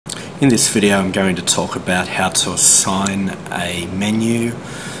In this video I'm going to talk about how to assign a menu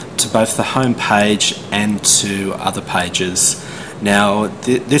to both the home page and to other pages. Now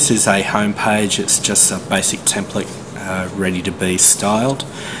this is a home page, it's just a basic template ready to be styled,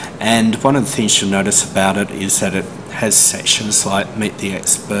 and one of the things you'll notice about it is that it has sections like Meet the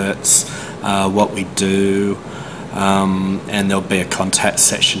Experts, what we do, and there'll be a contact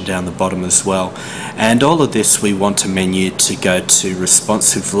section down the bottom as well. And all of this we want a menu to go to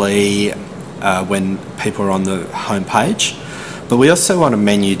responsively when people are on the home page, but we also want a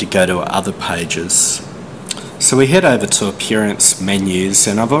menu to go to other pages. So we head over to Appearance Menus,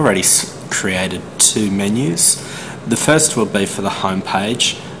 and I've already created two menus. The first will be for the home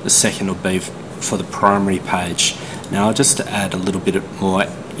page, the second will be for the primary page. Now I'll just add a little bit more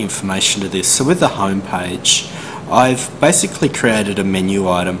information to this. So with the home page, I've basically created a menu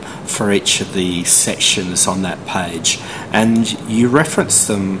item for each of the sections on that page, and you reference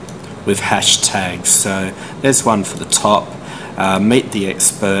them with hashtags. So there's one for the top. Meet the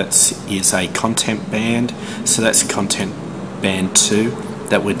Experts is a content band, so that's content band 2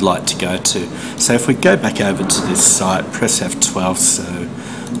 that we'd like to go to. So if we go back over to this site, press F12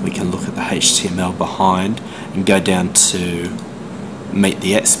 so we can look at the HTML behind and go down to Meet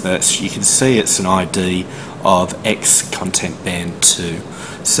the Experts, you can see it's an ID of X content band 2.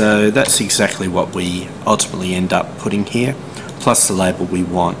 So that's exactly what we ultimately end up putting here, plus the label we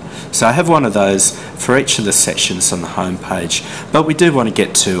want. So I have one of those for each of the sections on the home page, but we do want to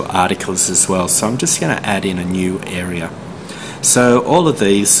get to articles as well, so I'm just going to add in a new area. So all of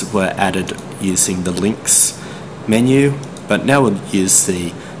these were added using the links menu, but now we'll use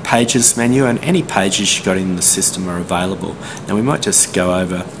the pages menu, and any pages you got in the system are available. Now we might just go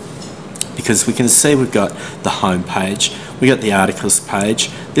over, because we can see we've got the home page, we got the articles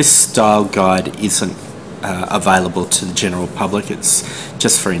page. This style guide isn't available to the general public, it's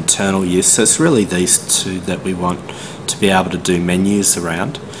just for internal use, so it's really these two that we want to be able to do menus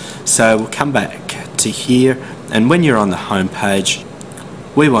around. So we'll come back to here, and when you're on the home page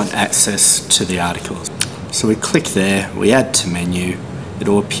we want access to the articles. So we click there, we add to menu,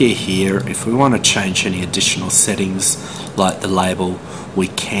 it'll appear here. If we want to change any additional settings like the label, we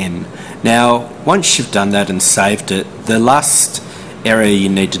can. Now once you've done that and saved it, the last area you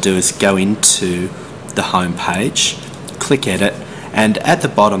need to do is go into the home page, click edit, and at the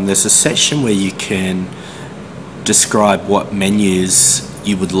bottom there's a section where you can describe what menus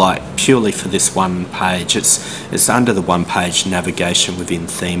you would like purely for this one page. It's under the one page navigation within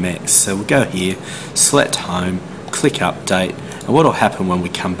ThemeX. So we'll go here, select home, click update, and what will happen when we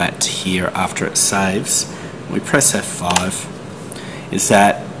come back to here after it saves, we press F5, is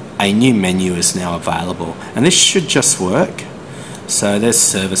that a new menu is now available, and this should just work. So there's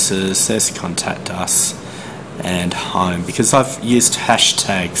services, there's contact us, and home, because I've used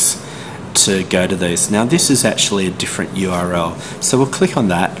hashtags to go to these. Now this is actually a different URL, so we'll click on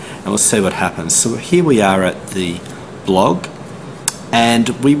that and we'll see what happens. So here we are at the blog, and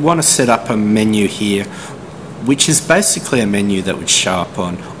we want to set up a menu here which is basically a menu that would show up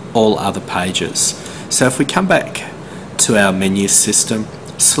on all other pages. So if we come back to our menu system,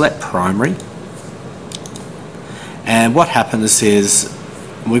 select primary, and what happens is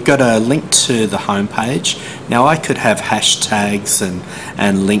we've got a link to the home page. Now I could have hashtags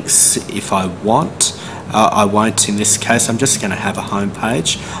and links if I want. I won't in this case, I'm just going to have a home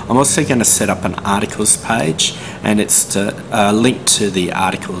page. I'm also going to set up an articles page, and it's to link to the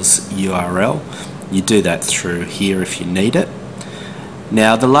articles URL. You do that through here if you need it.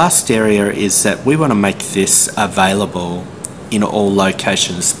 Now the last area is that we want to make this available in all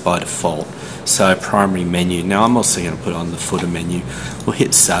locations by default. So primary menu. Now I'm also going to put on the footer menu. We'll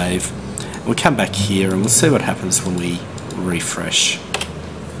hit save. We'll come back here and we'll see what happens when we refresh.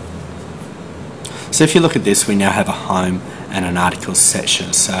 So if you look at this, we now have a home and an articles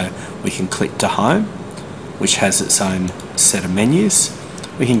section. So we can click to home, which has its own set of menus.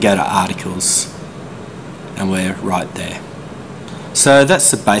 We can go to articles, and we're right there. So that's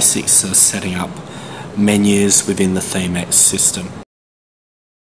the basics of setting up menus within the ThemeX system.